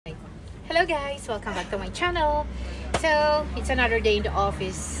Hello guys, welcome back to my channel. So it's another day in the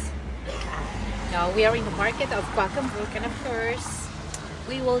office. Now we are in the market of Quackenbrook, and of course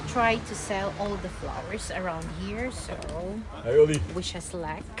we will try to sell all the flowers around here. So wish us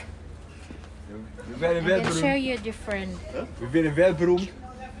luck. I'm gonna show you different. We zijn wereldberoemd.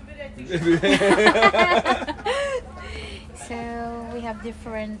 So we have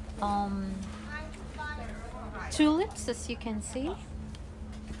different tulips, as you can see,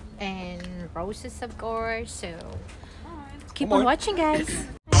 and roses, of course. So keep on watching, guys.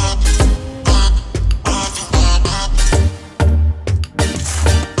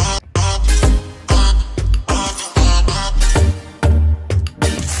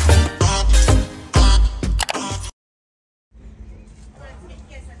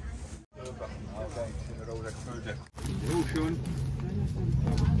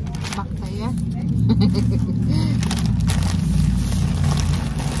 Bakta ya.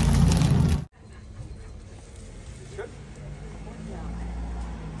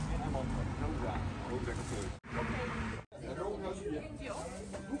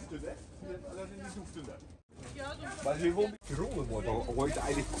 Maar ze wil Tiroler wordt ooit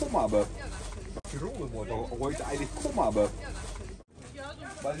eigenlijk kom hebben. Tiroler wordt ooit eigenlijk kom hebben.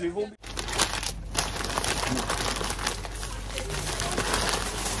 Maar ze wil.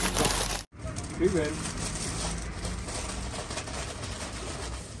 Ruben.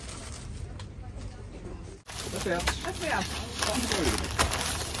 Dat is ja.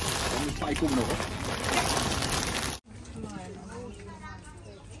 Dan moet 5 komen nog hoor.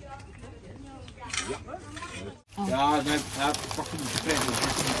 Ja. Ja, dan pak je niet gekregen, dan is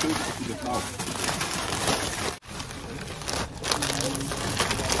het niet dat je dat nou.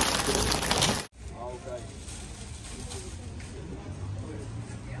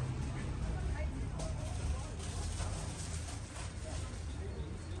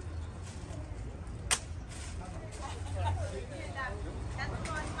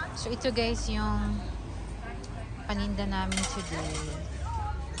 So ito guys yung paninda namin today.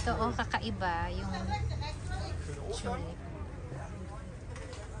 Ito oh, kakaiba yung tulip.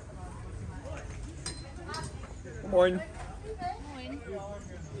 Moin.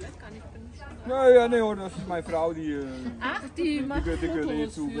 Nee, ja, nee hoor, dat is mijn vrouw die... Ach, die macht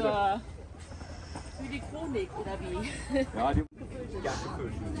Fotos für die Chronik, oder wie? Ja, die... Ja,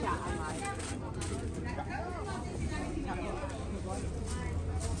 gefüllt. Ja, einmal.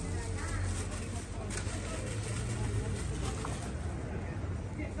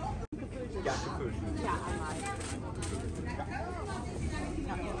 Ja, gefüllt. Ja, einmal.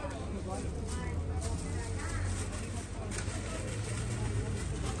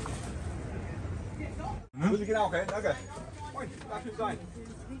 Moet ik nou, hè? Dank je. Mooi, laat je zijn.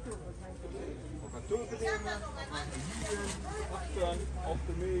 We gaan tulpen nemen, achter, op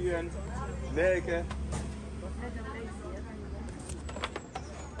de meeën, werken.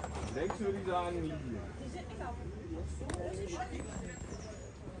 Links jullie zijn hier.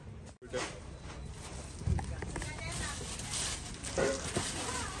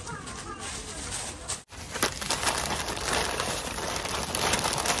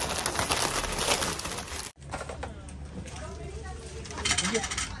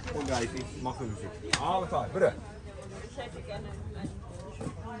 Und gleich, ich mache es. Alles klar, bitte.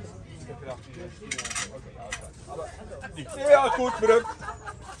 Ja, alles gut, bitte.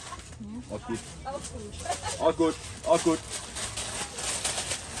 Alles gut. Alles gut, alles gut.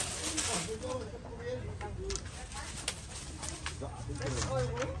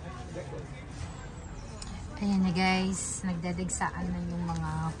 Ayan na guys, nagdadagsaan na yung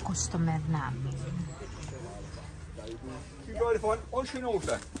mga customer namin. Die Leute von uns schön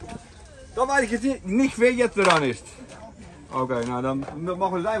Ostern. Da weiß ich jetzt nicht, wer jetzt dran ist. Okay, nou dan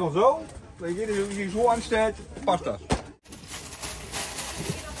machen wir es einfach so. Wenn jeder sich so anstellt, passt das.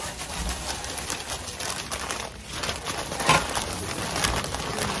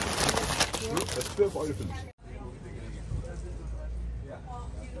 Das ist 12,50 €.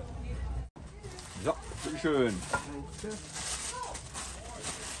 So, bitteschön.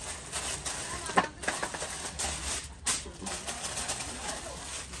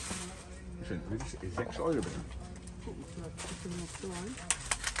 Dit is 6 € binnen.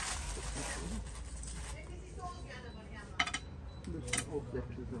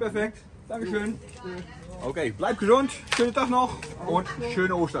 Perfekt, dankeschön. Okay, bleib gesund, schönen Tag noch und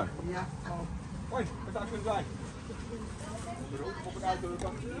schöne Ostern. Ja, auch. Moin, was darf schön sein?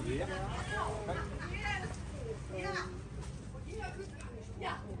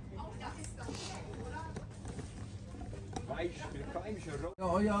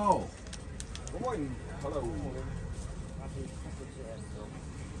 Ja, ja. Moin, hallo.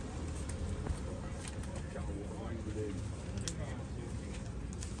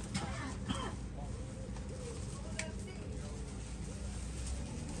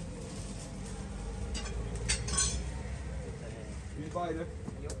 beide.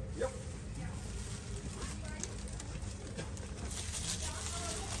 Ja.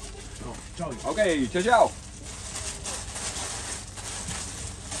 Okay, ciao ciao.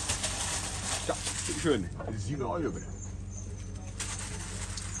 So, schön. 7 Euro bitte.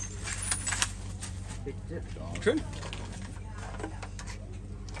 Schön.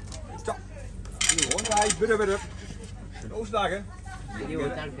 So. Rundreis, bitte, bitte. Schön aufschlagen. Jo,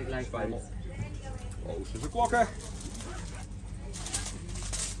 danke gleichfalls. Oosterse klokken.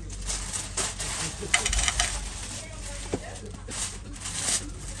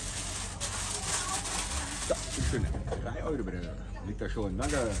 So, schön. 3 Euro bitte. Liegt da schon.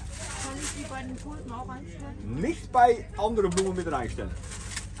 Danke. Kann ich die beiden Tulpen auch einstellen? Nicht bei anderen Blumen mit reinstellen.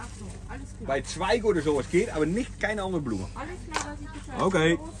 Ach so, alles klar. Bei Zweig oder sowas geht, aber nicht keine andere Blumen. Alles klar, was ich Bescheid.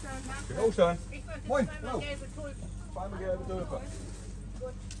 Okay. Ostern. Schön Ostern. Moin. Hallo. Zweimal gelbe Tulpen.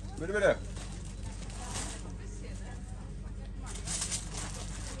 Bitte, bitte.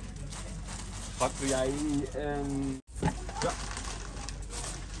 Wat wil jij? Ja.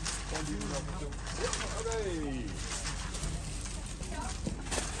 Oké.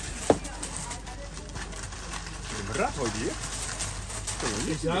 Een rat heute hier?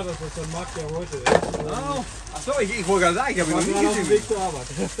 Ja, das ist der Markt, der heute ist. Oh, achso, ich wollte gerade sagen, ich habe ihn noch Ich nicht war auf dem Weg gesehen. zur Arbeit.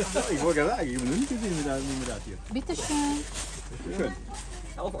 Achso, ich wollte gerade sagen, ich habe ihn noch nicht gesehen mit dat hier. Bitte schön. Schön.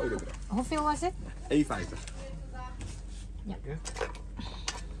 11 Euro bitte. Hoeveel was het? 1,50. Ja.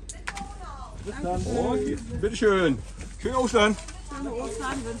 Bis dann. Oh, hier. Bitteschön. Schöne Ostern. Schöne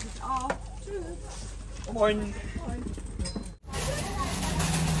Ostern wünsche ich auch. Tschüss. Oh, moin.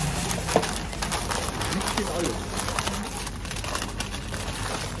 17 Euro.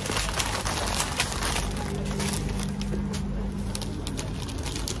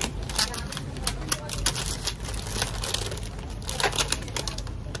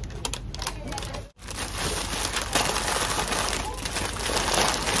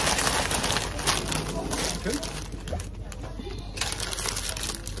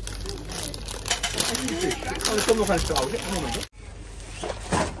 Oh, er komt nog eens trouwens. Een moment.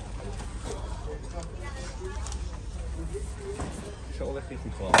 Zo weg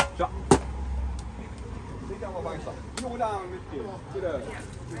richting gewoon. Zo. Dit allemaal bij staan. Jonge dame met kind. Bitte.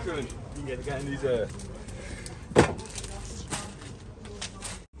 Schön. Die kennen diese.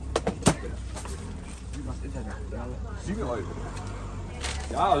 Was Internet? Ja. 7 Euro.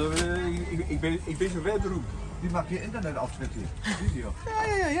 Ja, also, ich bin schon weltberühmt. Wie macht ihr Internetauftritt hier? Video.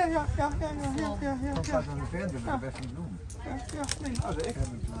 Ja. Das war so eine Fernsehen mit den besten Blumen. Ja, nee, also echt.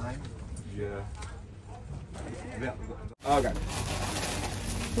 Kevin Klein. Ja. Okay.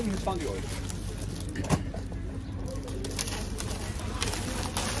 25 Euro.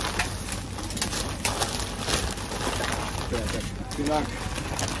 Vielen Dank.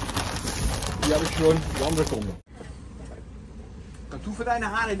 Die habe ich schon, die andere kommen. Kannst du für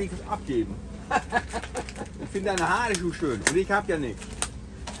deine Haare nichts abgeben? Ich finde deine Haare so schön und ich habe ja nichts.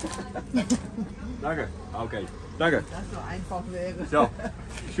 Danke. Okay. Danke. Das so einfach wäre. So.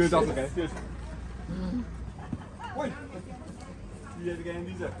 Schönen Tag noch. Tschüss. Hoi. Die heb ik een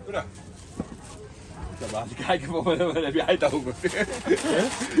die zegt. Goedendag. Ik ga maar even kijken wat heb jij het over.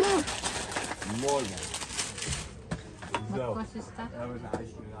 Mooi man. Zo. Wat is dat? Ja, we zijn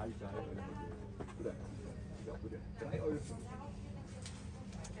ijsje in huis. Goedendag. Zo, goedendag. 3 euro.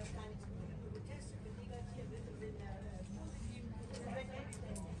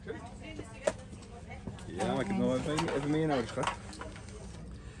 Ja, maar ik heb nog even meer nodig, schat.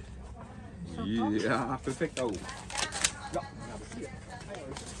 Ja, perfect ook. Ja, hier.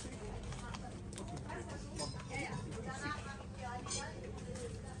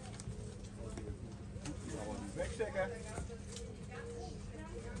 Wegstekken.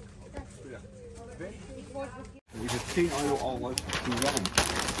 Nu is het 10 euro al wat te warm.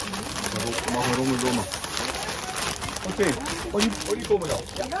 Dat mag een ronde dommen. Oké, die komen wel.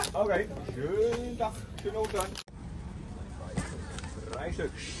 Ja, oké. Schönen Tag, schönen Ostern.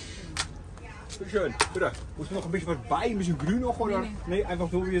 Rijstuk. Schön, bitte. Muss noch ein bisschen was bei, ein bisschen grün noch oder? Nee, einfach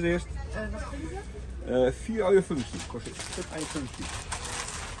so wie es ist. Was kriegen Sie? 4,50 Euro kostet 1,50 Euro.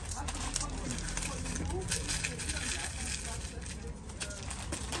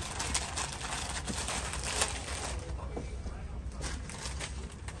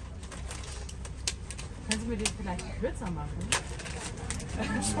 Können Sie mir den vielleicht kürzer machen?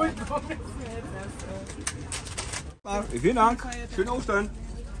 Entschuldigung, das ist mir jetzt erst. Vielen Dank. Schönen Ostern.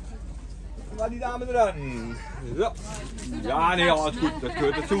 Und war die Dame dran. So. Ja, nee, alles gut. Das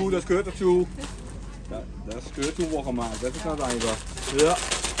gehört dazu, das gehört dazu. Ja, das gehört zum Wochenmarkt. Das ist ganz einfach. Ja.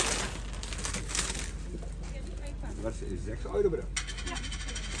 Das ist 6 Euro bitte.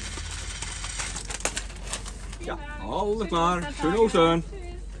 Ja, alles klar. Schönen Ostern.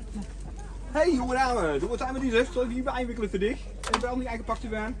 Hey jonge dame, du wat zijn we die Zal ik die hier einwikkelen voor dich? En wel niet eingepakt te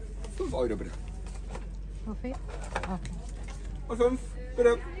werden? 5 euro bitte. Hoeveel? Oh, 5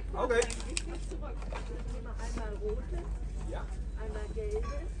 bitte. Oké. Einmal rote, Ja. einmal gelbe,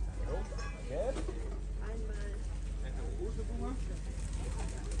 Gelb. einmal En een roze bloemen.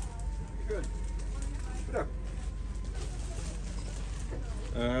 Schön. Bitte.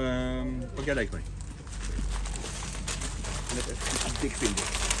 Pak jij deze mee. Net even dik vinden.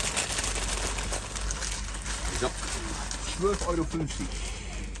 Zo. 12,50 euro.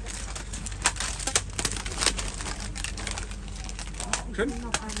 Schön?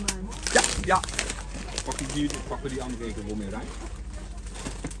 Ja, ja. Pakken we die andere keer wel meer rein.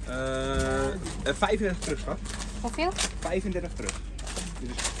 35 terug, schat. Hoeveel? 35 terug. Dit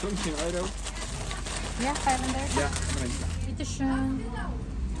is 15 euro. Ja, 35. Ja, maar eentje. Bitteschön.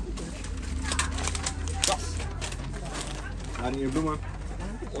 Zo. Nou, die bloemen.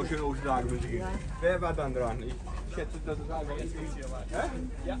 Als je over dagen bent hier. Wer war dan dran? Ik schätze dat het eigenlijk iets is. Hè?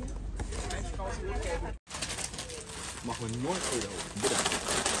 Ja. Mag me nooit euro.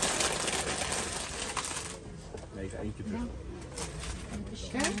 Nee, eentje terug.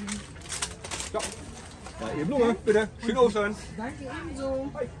 Bitteschön. Zo. Ja, je bloemen, bitte. Schönen Ostern. Danke ebenso.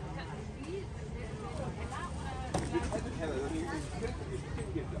 Hoi.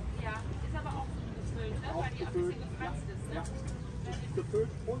 Ja, ist aber auch gefüllt, ne? Weil die ein bisschen gekratzt ist. Ne? Ja. Gefüllt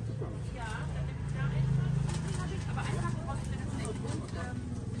und gefüllt. Ja, dann nehme ich da einen, aber einfach brauchst du das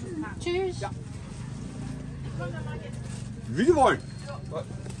nicht. Tschüss. Ja. Wie Sie wollen.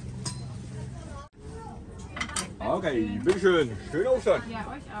 Okay, bitteschön. Schönen Ostern. Ja, euch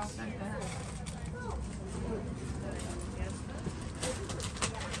auch, danke.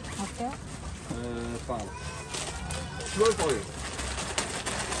 Hoeveel? 12. 12 euro.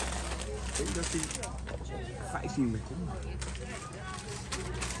 Ik denk dat die 15 met komt.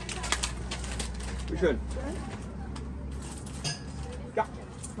 Schön. Ja,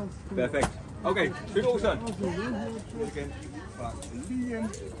 perfect. Oké, schönen Ostern. Ik ken Lien,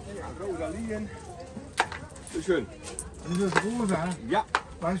 Rosa Lien. Schön. Is dat rosa? Ja,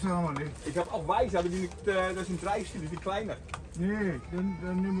 Weiß er allemaal niet. ik heb auch weiß, aber die, dat is een dreiste, die is kleiner. Nee, dan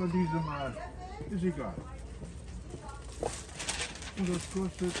nehmen wir diese mal. Ist egal. Und das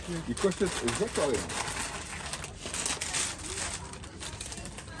kostet Die kostet 6 euro.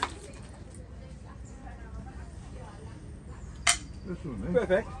 das so, ne?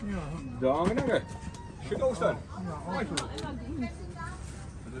 Perfect. Ja, Danke, danke. Schönen Ostern. ja, auch so.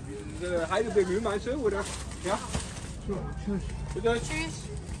 De Heidelberger meinst du, oder? Ja? So, tschüss. Bitte. Tschüss.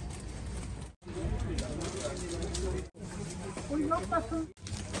 Und noch was?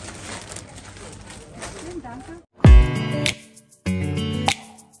 Vielen Dank.